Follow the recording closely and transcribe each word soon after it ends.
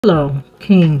Hello,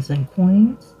 kings and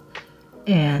queens,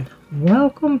 and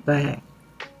welcome back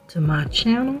to my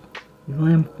channel,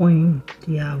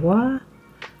 GlamQueenofDIY.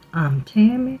 I'm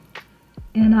Tammy,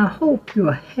 and I hope you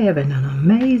are having an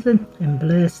amazing and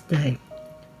blessed day.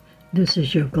 This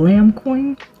is your Glam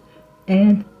Queen,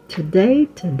 and today,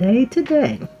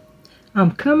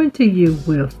 I'm coming to you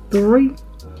with 3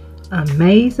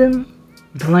 amazing,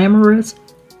 glamorous,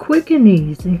 quick and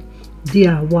easy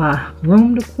DIY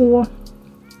room decor,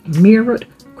 mirrored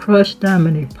crushed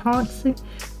diamond epoxy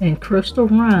and crystal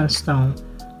rhinestone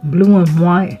blue and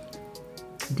white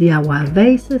DIY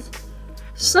vases.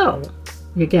 So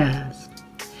you guys,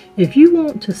 if you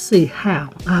want to see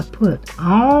how I put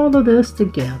all of this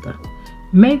together,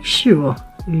 make sure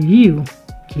you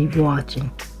keep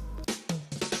watching.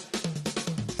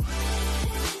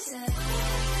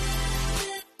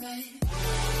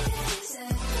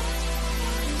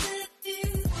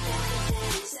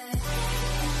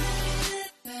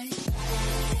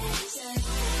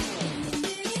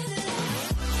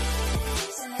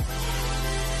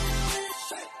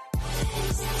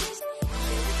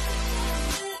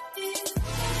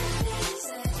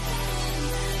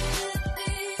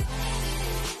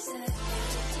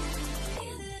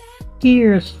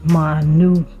 Here's my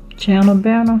new channel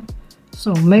banner,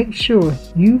 so make sure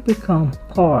you become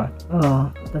part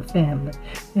of the family.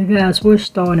 You guys, we're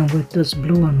starting with this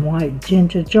blue and white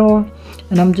ginger jar,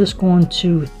 and I'm just going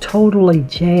to totally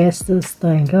jazz this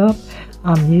thing up.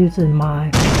 I'm using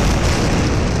my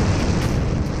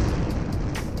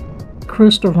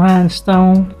crystal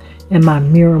rhinestone and my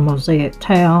mosaic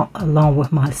towel along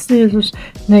with my scissors.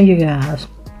 Now you guys,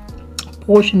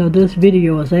 portion of this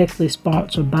video is actually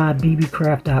sponsored by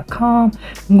Beebeecraft.com.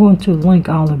 I'm going to link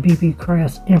all of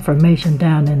Beebeecraft's information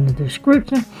down in the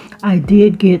description. I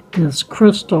did get this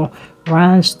crystal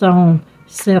rhinestone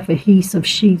self-adhesive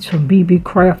sheets from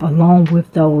Beebeecraft along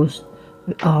with those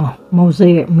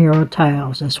mosaic mirror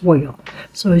tiles as well.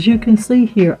 So as you can see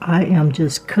here, I am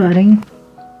just cutting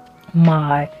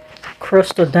my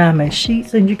crystal diamond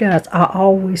sheets, and you guys, I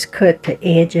always cut the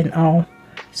edging off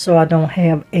so I don't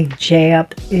have a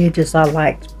jabbed edges. I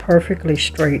like perfectly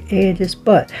straight edges,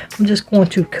 but I'm just going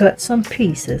to cut some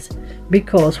pieces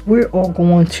because we are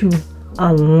going to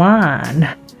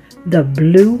align the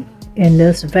blue in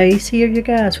this vase here. You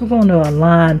guys, we're going to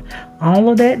align all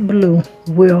of that blue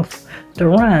with the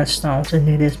rhinestones, and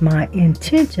it is my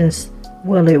intentions,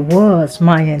 well, it was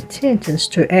my intentions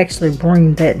to actually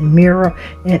bring that mirror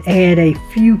and add a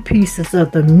few pieces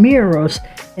of the mirrors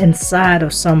inside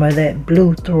of some of that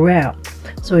blue throughout.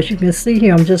 So as you can see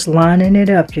here, I'm just lining it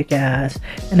up, you guys.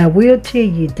 And I will tell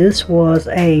you, this was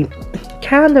a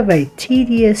kind of a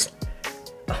tedious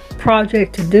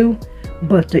project to do,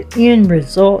 but the end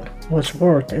result was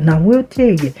worth it. And I will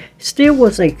tell you, still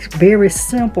was a very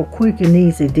simple, quick and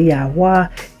easy DIY.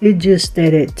 It just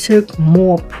that it took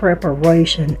more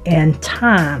preparation and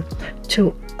time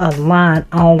to align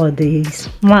all of these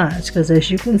lines, because as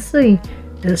you can see,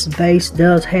 this base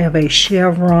does have a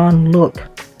chevron look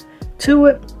to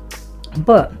it,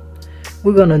 but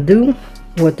we're gonna do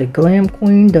what the Glam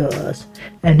Queen does,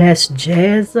 and that's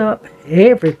jazz up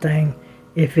everything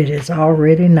if it is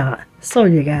already not. So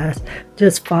you guys,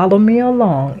 just follow me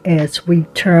along as we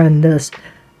turn this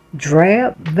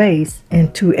drab vase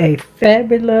into a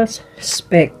fabulous,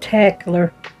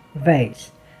 spectacular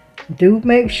vase. Do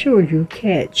make sure you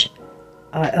catch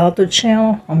our other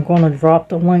channel. I'm going to drop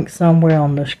the link somewhere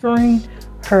on the screen.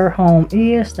 Her Home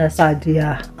Is, that's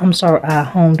our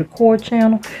home decor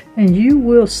channel, and you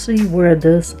will see where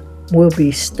this will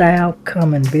be styled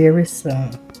coming very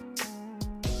soon.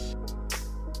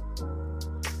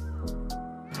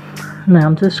 Now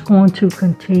I'm just going to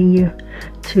continue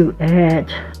to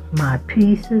add my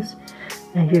pieces,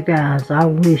 and you guys, I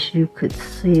wish you could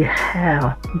see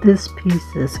how this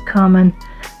piece is coming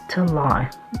to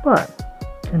life, but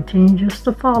continue just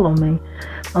to follow me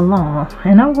along,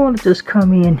 and I'm going to just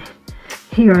come in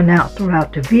here and out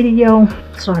throughout the video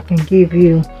so I can give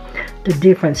you the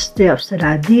different steps that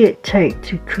I did take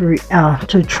to create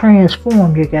to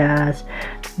transform, you guys,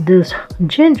 this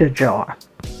ginger jar.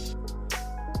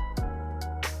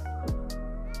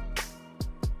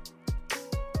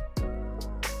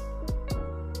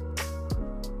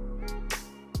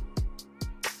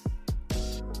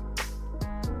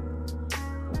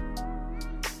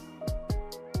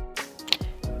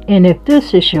 And if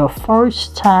this is your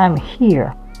first time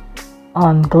here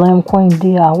on Glam Queen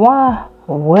DIY,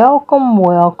 welcome,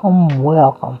 welcome,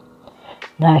 welcome.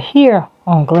 Now here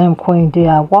on Glam Queen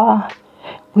DIY,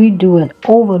 we do an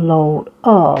overload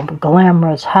of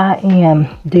glamorous high-end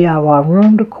DIY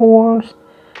room decors,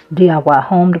 DIY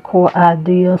home decor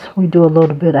ideas. We do a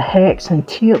little bit of hacks and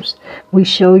tips. We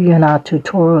show you in our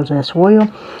tutorials as well.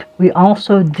 We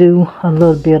also do a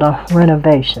little bit of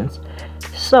renovations.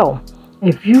 So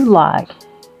if you like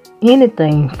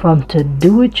anything from to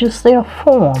do it yourself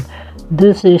form,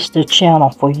 this is the channel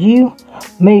for you.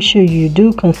 Make sure you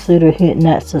do consider hitting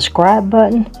that subscribe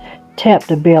button. Tap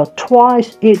the bell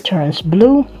twice, it turns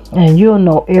blue, and you'll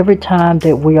know every time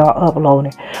that we are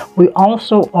uploading. We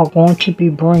also are going to be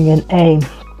bringing a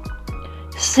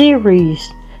series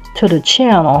to the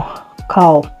channel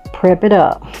called Prep It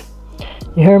Up.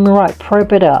 You heard me right,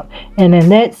 Prep It Up. And in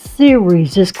that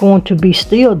series, it's going to be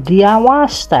still DIY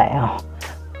style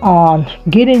on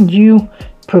getting you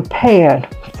prepared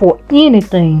for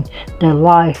anything that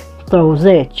life throws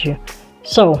at you.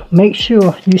 So make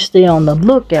sure you stay on the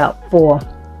lookout for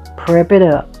Prep It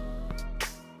Up.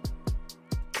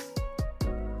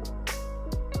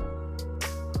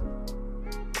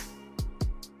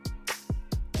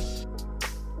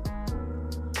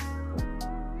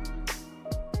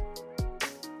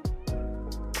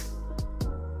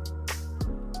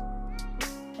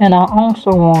 And I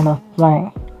also want to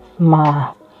thank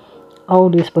my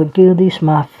oldest but goodies,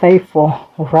 my faithful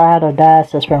ride or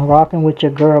dies that's been rocking with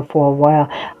your girl for a while.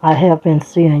 I have been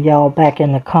seeing y'all back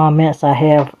in the comments. I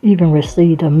have even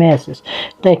received a message.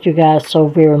 Thank you guys so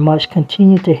very much.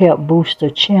 Continue to help boost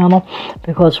the channel,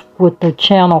 because with the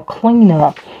channel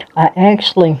cleanup, I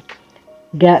actually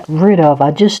got rid of,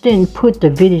 I just didn't put the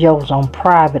videos on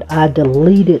private. I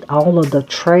deleted all of the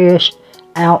trash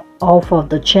out off of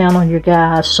the channel, you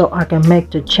guys, so I can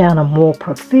make the channel more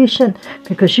proficient,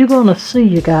 because you're going to see,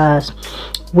 you guys,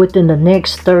 within the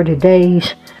next 30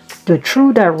 days the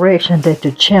true direction that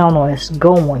the channel is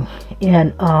going,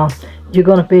 and you're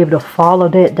going to be able to follow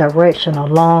that direction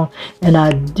along. And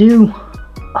I do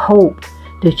hope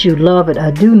that you love it. I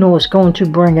do know it's going to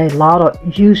bring a lot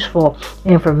of useful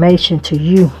information to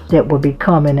you that will be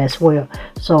coming as well.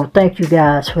 So thank you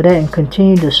guys for that, and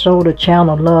continue to show the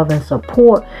channel love and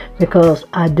support, because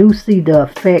I do see the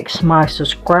effects. My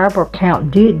subscriber count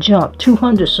did jump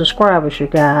 200 subscribers, you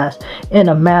guys, in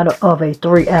a matter of a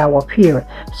 3-hour period.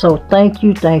 So thank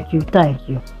you, thank you, thank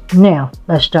you. Now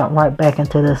let's jump right back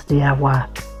into this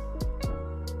DIY.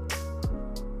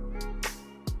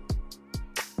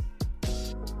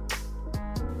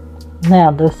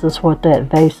 Now this is what that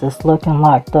vase is looking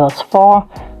like thus far.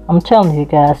 I'm telling you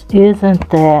guys, isn't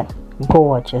that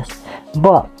gorgeous?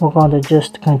 But we're going to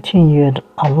just continue it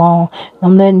along.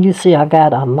 I'm letting you see I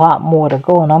got a lot more to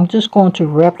go, and I'm just going to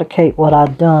replicate what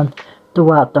I've done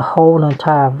throughout the whole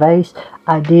entire vase.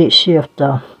 I did shift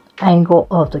the angle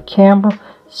of the camera.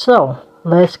 So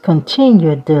let's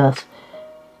continue this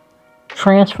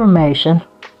transformation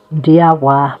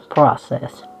DIY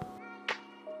process.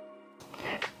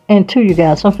 And to you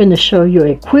guys, I'm going to show you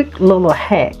a quick little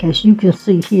hack. As you can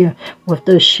see here with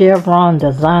this chevron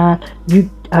design,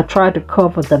 I tried to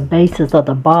cover the bases of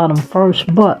the bottom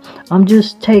first, but I'm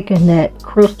just taking that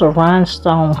crystal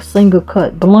rhinestone single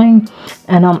cut bling,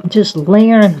 and I'm just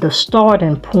layering the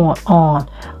starting point on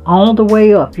all the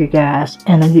way up, you guys.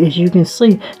 And as you can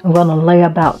see, I'm going to lay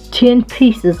about 10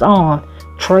 pieces on,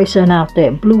 tracing out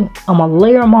that blue. I'm going to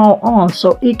layer them all on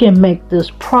so it can make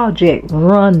this project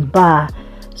run by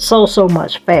so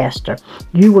much faster.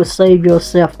 You will save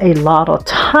yourself a lot of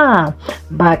time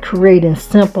by creating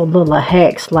simple little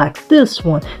hacks like this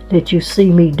one that you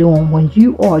see me doing when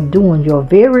you are doing your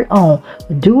very own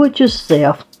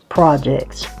do-it-yourself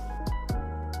projects.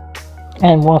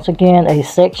 And once again, a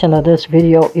section of this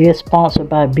video is sponsored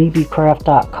by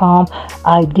Beebeecraft.com.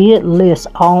 I did list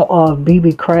all of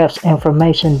Beebeecraft's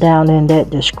information down in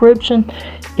that description.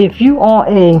 If you are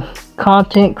a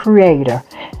content creator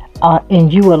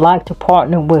and you would like to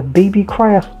partner with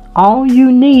Beebeecraft, all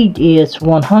you need is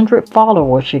 100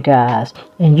 followers, you guys,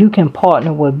 and you can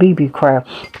partner with Beebeecraft.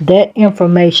 That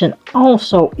information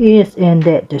also is in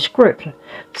that description.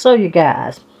 So you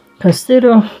guys,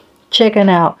 consider checking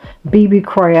out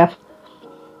Beebeecraft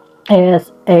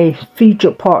as a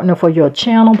featured partner for your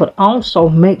channel, but also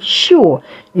make sure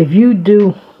if you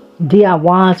do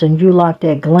DIYs and you like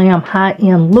that glam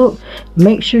high-end look,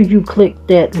 make sure you click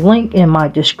that link in my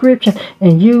description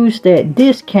and use that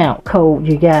discount code,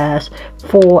 you guys,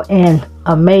 for an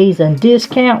amazing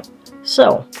discount.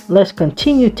 So let's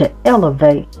continue to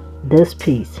elevate this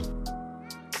piece.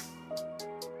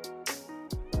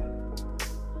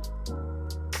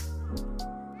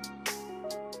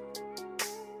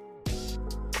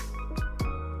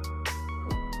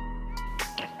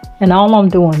 And all I'm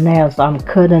doing now is I'm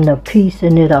cutting a piece,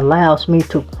 and it allows me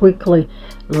to quickly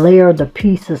layer the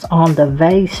pieces on the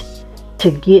vase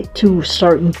to get to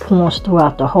certain points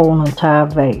throughout the whole entire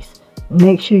vase.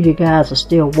 Make sure you guys are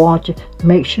still watching.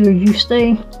 Make sure you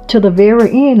stay to the very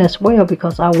end as well,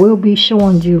 because I will be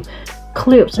showing you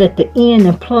clips at the end,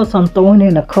 and plus I'm throwing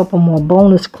in a couple more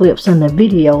bonus clips in the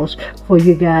videos for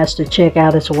you guys to check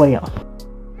out as well.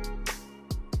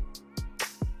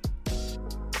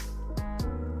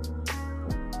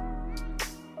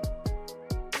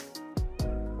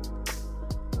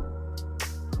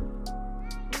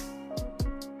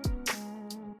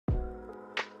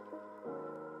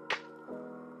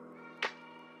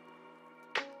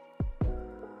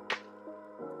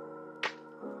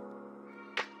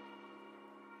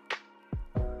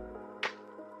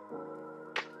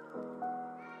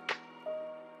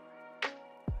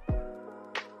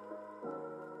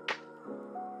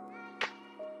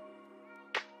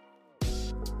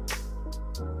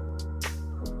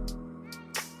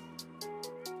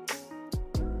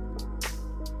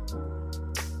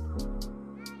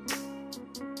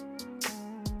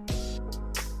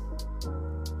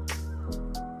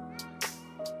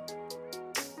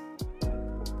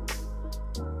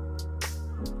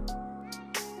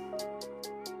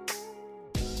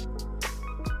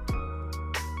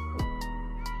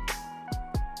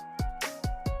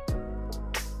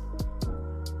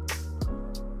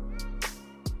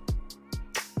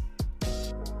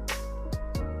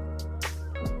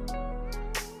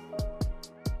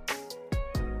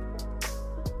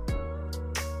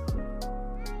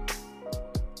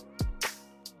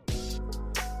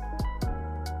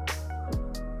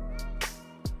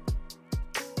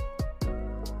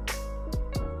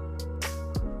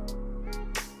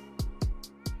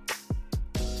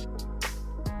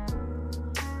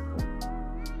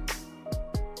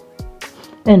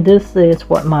 And this is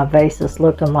what my vase is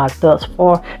looking like thus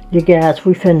far. You guys,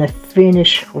 we finna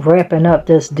finish wrapping up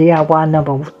this DIY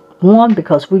number 1,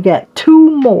 because we got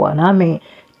 2 more, and I mean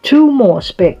 2 more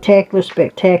spectacular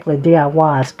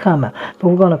DIYs coming. But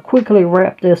we're going to quickly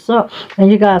wrap this up. And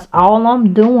you guys, all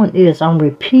I'm doing is I'm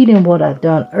repeating what I've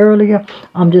done earlier.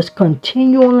 I'm just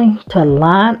continuing to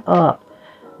line up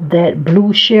that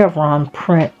blue chevron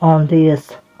print on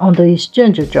these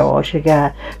ginger jars. You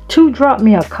guys, to drop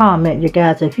me a comment, you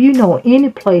guys, if you know any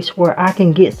place where I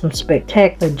can get some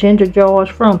spectacular ginger jars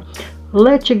from,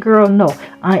 let your girl know.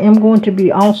 I am going to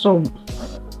be also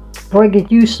bringing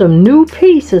you some new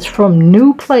pieces from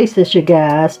new places, you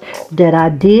guys, that I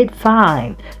did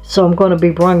find. So I'm going to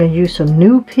be bringing you some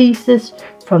new pieces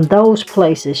from those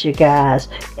places, you guys.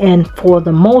 And for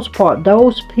the most part,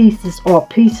 those pieces are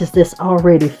pieces that's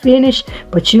already finished.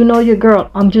 But you know your girl,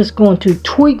 I'm just going to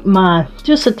tweak mine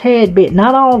just a tad bit.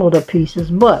 Not all of the pieces,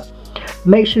 but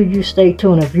make sure you stay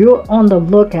tuned if you're on the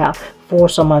lookout for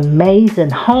some amazing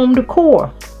home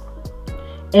decor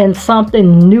and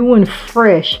something new and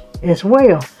fresh as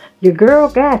well. Your girl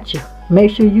got you.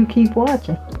 Make sure you keep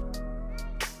watching.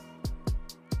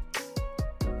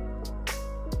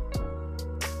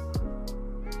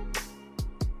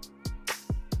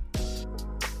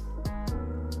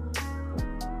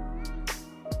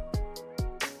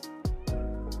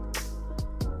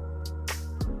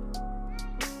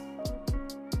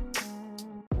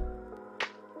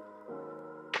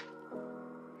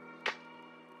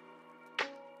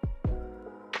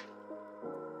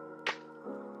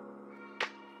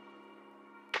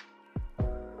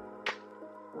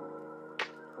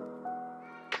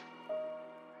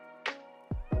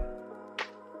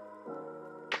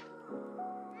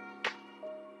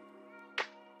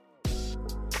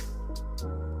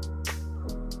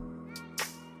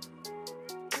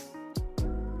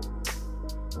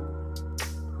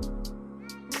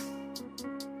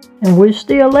 And we're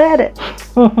still at it.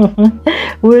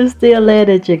 We're still at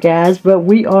it, you guys. But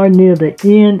we are near the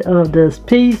end of this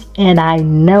piece. And I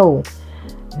know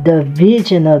the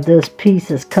vision of this piece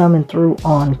is coming through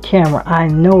on camera. I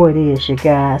know it is, you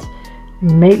guys.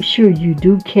 Make sure you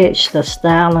do catch the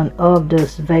styling of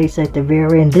this vase at the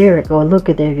very end. There it go. Look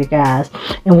at that, you guys.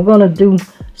 And we're going to do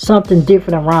something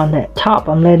different around that top.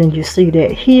 I'm letting you see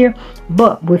that here.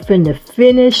 But we're finna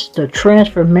finish the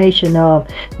transformation of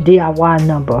DIY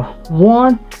number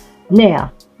 1.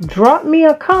 Now, drop me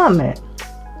a comment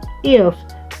if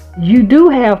you do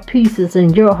have pieces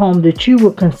in your home that you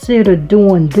would consider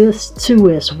doing this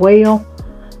to as well.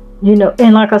 You know,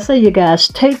 and like I say, you guys,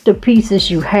 take the pieces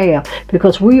you have,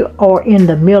 because we are in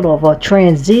the middle of a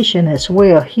transition as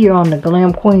well here on the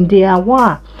Glam Queen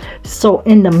DIY. So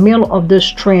in the middle of this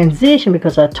transition,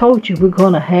 because I told you we're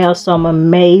going to have some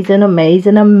amazing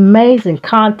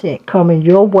content coming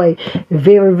your way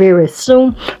very, very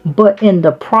soon. But in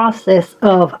the process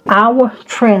of our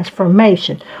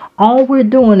transformation, all we're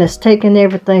doing is taking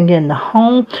everything in the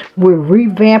home, we're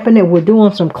revamping it, we're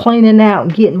doing some cleaning out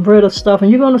and getting rid of stuff. And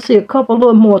you're going to see a couple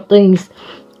little more things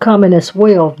coming as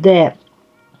well that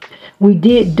we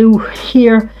did do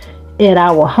here at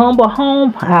our humble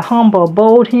home, our humble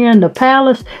abode here in the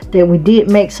palace, that we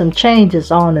did make some changes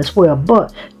on as well.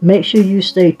 But make sure you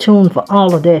stay tuned for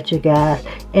all of that, you guys.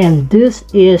 And this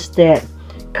is that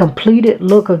completed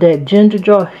look of that ginger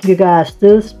jar, you guys.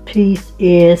 This piece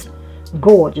is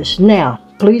gorgeous. Now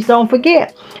please don't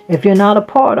forget, if you're not a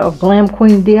part of Glam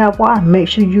Queen DIY, make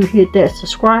sure you hit that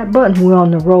subscribe button. We're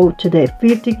on the road to that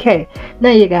 50K.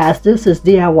 Now you guys, this is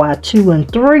DIY 2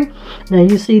 and 3. Now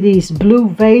you see these blue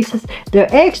vases.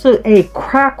 They're actually a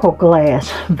crackle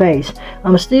glass vase.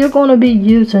 I'm still going to be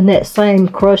using that same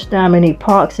crushed diamond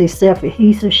epoxy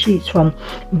self-adhesive sheets from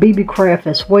Beebeecraft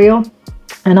as well.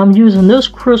 And I'm using this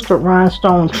crystal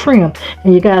rhinestone trim.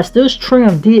 And you guys, this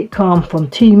trim did come from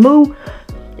Temu.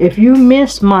 If you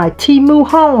missed my Temu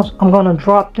hauls, I'm going to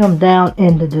drop them down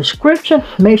in the description.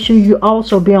 Make sure you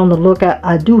also be on the lookout.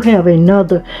 I do have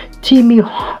another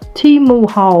Temu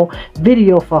haul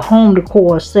video for home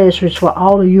decor accessories for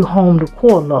all of you home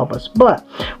decor lovers. But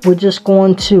we're just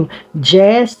going to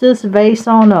jazz this vase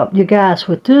on up, you guys,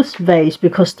 with this vase,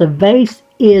 because the vase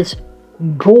is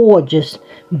gorgeous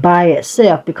by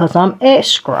itself. Because I'm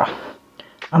extra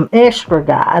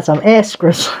guys, I'm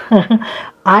extras.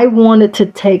 I wanted to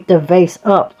take the vase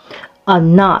up a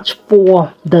notch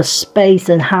for the space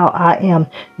and how I am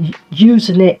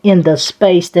using it in the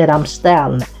space that I'm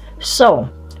styling it. So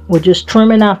we're just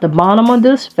trimming out the bottom of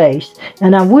this vase,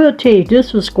 and I will tell you,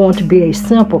 this was going to be a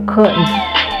simple cut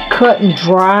and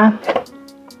dry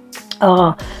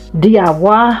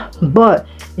DIY, but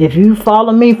if you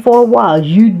follow me for a while,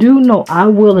 you do know I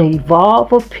will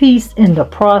evolve a piece in the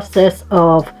process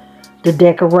of the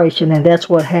decoration, and that's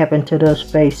what happened to this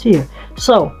vase here.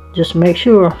 So just make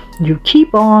sure you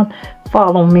keep on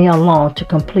following me along to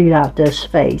complete out this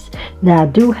vase. Now I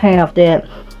do have that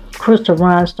crystal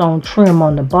rhinestone trim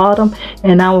on the bottom,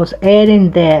 and I was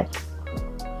adding that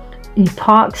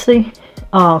epoxy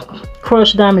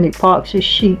crushed diamond epoxy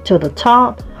sheet to the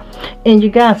top. And you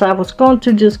guys, I was going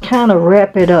to just kind of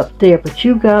wrap it up there, but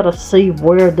you gotta see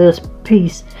where this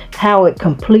piece, how it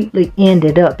completely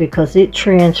ended up, because it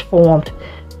transformed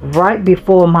right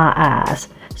before my eyes.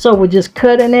 So we're just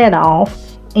cutting that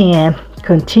off and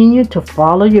continue to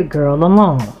follow your girl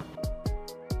along.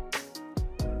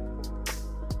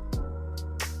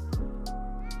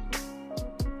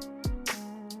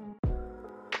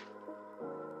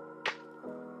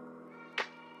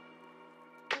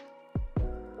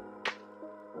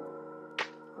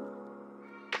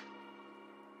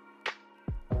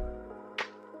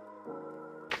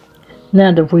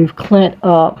 Now that we've cleaned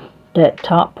up that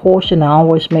top portion, I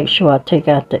always make sure I take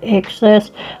out the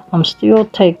excess. I'm still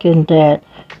taking that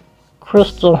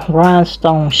crystal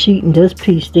rhinestone sheet, and this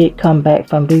piece did come back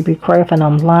from Beebeecraft, and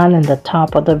I'm lining the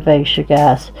top of the vase, you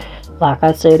guys. Like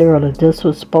I said earlier, this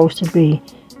was supposed to be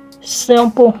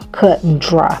simple, cut and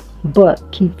dry, but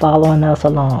keep following us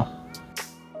along.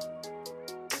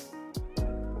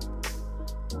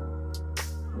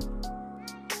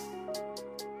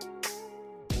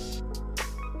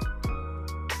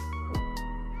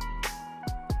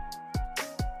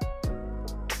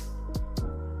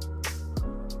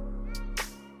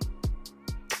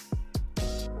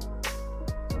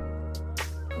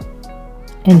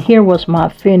 And here was my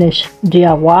finished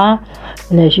DIY,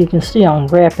 and as you can see, I'm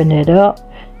wrapping it up.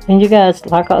 And you guys,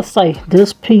 like I say,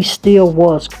 this piece still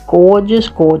was gorgeous,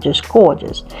 gorgeous,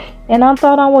 gorgeous. And I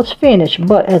thought I was finished,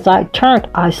 but as I turned,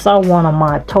 I saw one of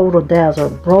my total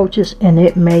dazzled brooches, and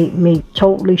it made me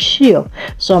totally shift.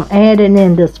 So I'm adding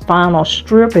in this final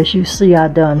strip, as you see I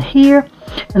done here,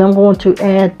 and I'm going to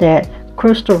add that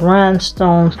crystal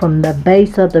rhinestone from the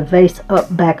base of the vase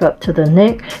up back up to the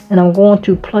neck, and I'm going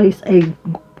to place a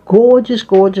gorgeous,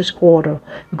 gorgeous,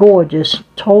 gorgeous,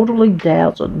 totally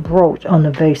dazzled brooch on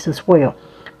the vase as well.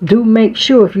 Do make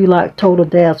sure, if you like total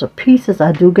dazzled pieces,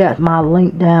 I do got my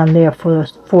link down there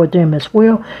for them as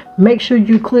well. Make sure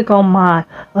you click on my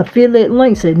affiliate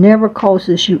links. It never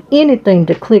costs you anything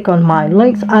to click on my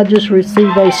links. I just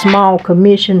receive a small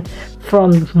commission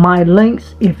from my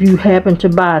links if you happen to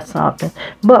buy something.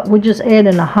 But we're just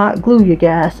adding a hot glue, you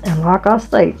guys, and like I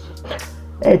say,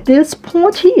 at this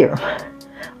point here,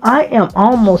 I am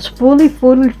almost fully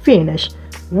finished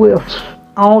with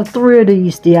all 3 of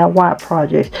these DIY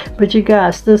projects. But you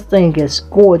guys, this thing is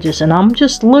gorgeous, and I'm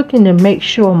just looking to make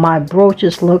sure my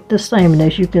brooches look the same. And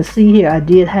as you can see here, I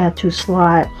did have to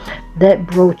slide that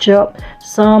brooch up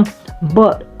some,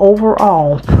 but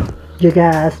overall, you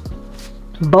guys,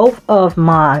 both of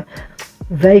my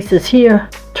vases here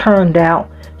turned out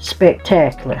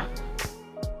spectacular.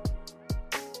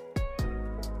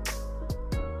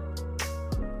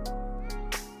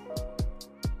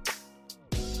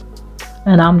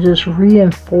 And I'm just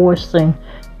reinforcing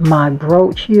my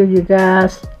brooch here, you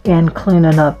guys, and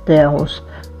cleaning up those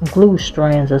glue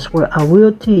strands as well. I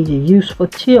will tell you, useful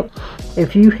tip,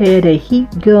 if you had a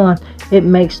heat gun, it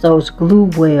makes those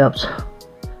glue webs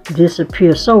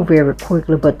disappear so very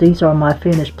quickly. But these are my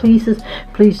finished pieces.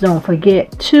 Please don't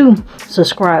forget to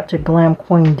subscribe to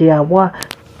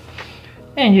GlamQueenofDIY.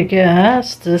 And you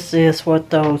guys, this is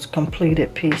what those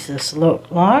completed pieces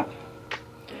look like.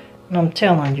 And I'm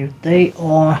telling you, they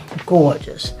are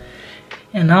gorgeous.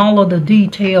 And all of the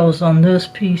details on this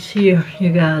piece here,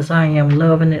 you guys, I am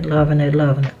loving it, loving it,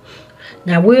 loving it.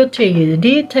 Now, I will tell you, it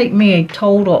did take me a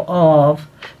total of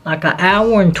like an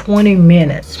hour and 20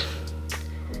 minutes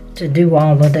to do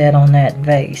all of that on that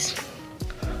vase.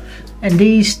 And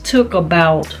these took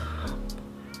about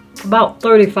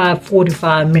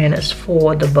 35-45 minutes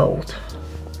for the both.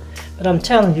 But I'm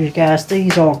telling you guys,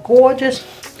 these are gorgeous.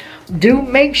 Do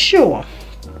make sure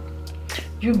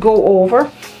you go over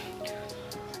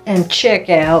and check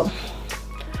out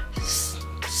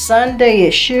Sunday,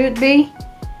 it should be,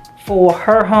 for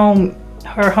Her Home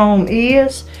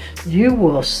Is. You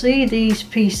will see these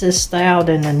pieces styled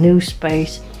in the new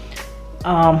space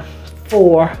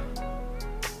for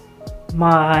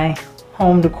my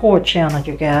home decor channel,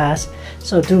 you guys.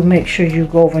 So do make sure you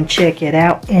go over and check it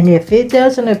out. And if it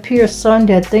doesn't appear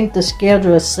Sunday, I think the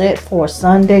schedule is set for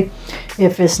Sunday.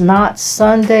 If it's not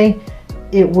Sunday,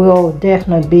 it will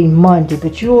definitely be Monday.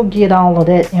 But you'll get all of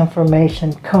that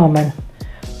information coming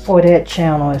for that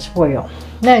channel as well.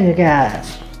 Now, you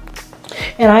guys,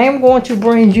 and I am going to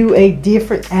bring you a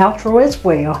different outro as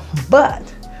well. But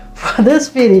for this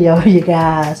video, you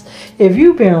guys, if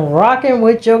you've been rocking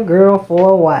with your girl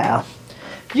for a while,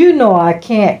 you know I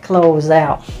can't close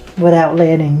out without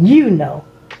letting you know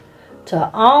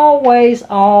to always,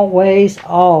 always,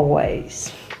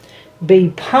 always be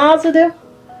positive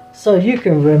so you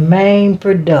can remain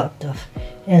productive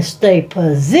and stay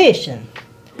positioned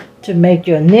to make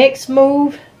your next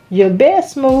move your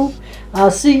best move.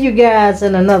 I'll see you guys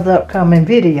in another upcoming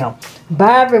video.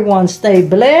 Bye everyone, stay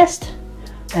blessed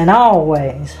and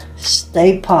always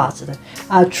stay positive.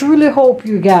 I truly hope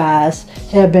you guys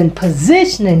have been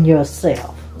positioning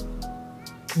yourself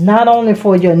not only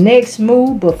for your next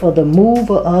move, but for the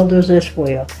move of others as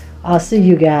well. I'll see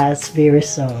you guys very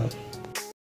soon.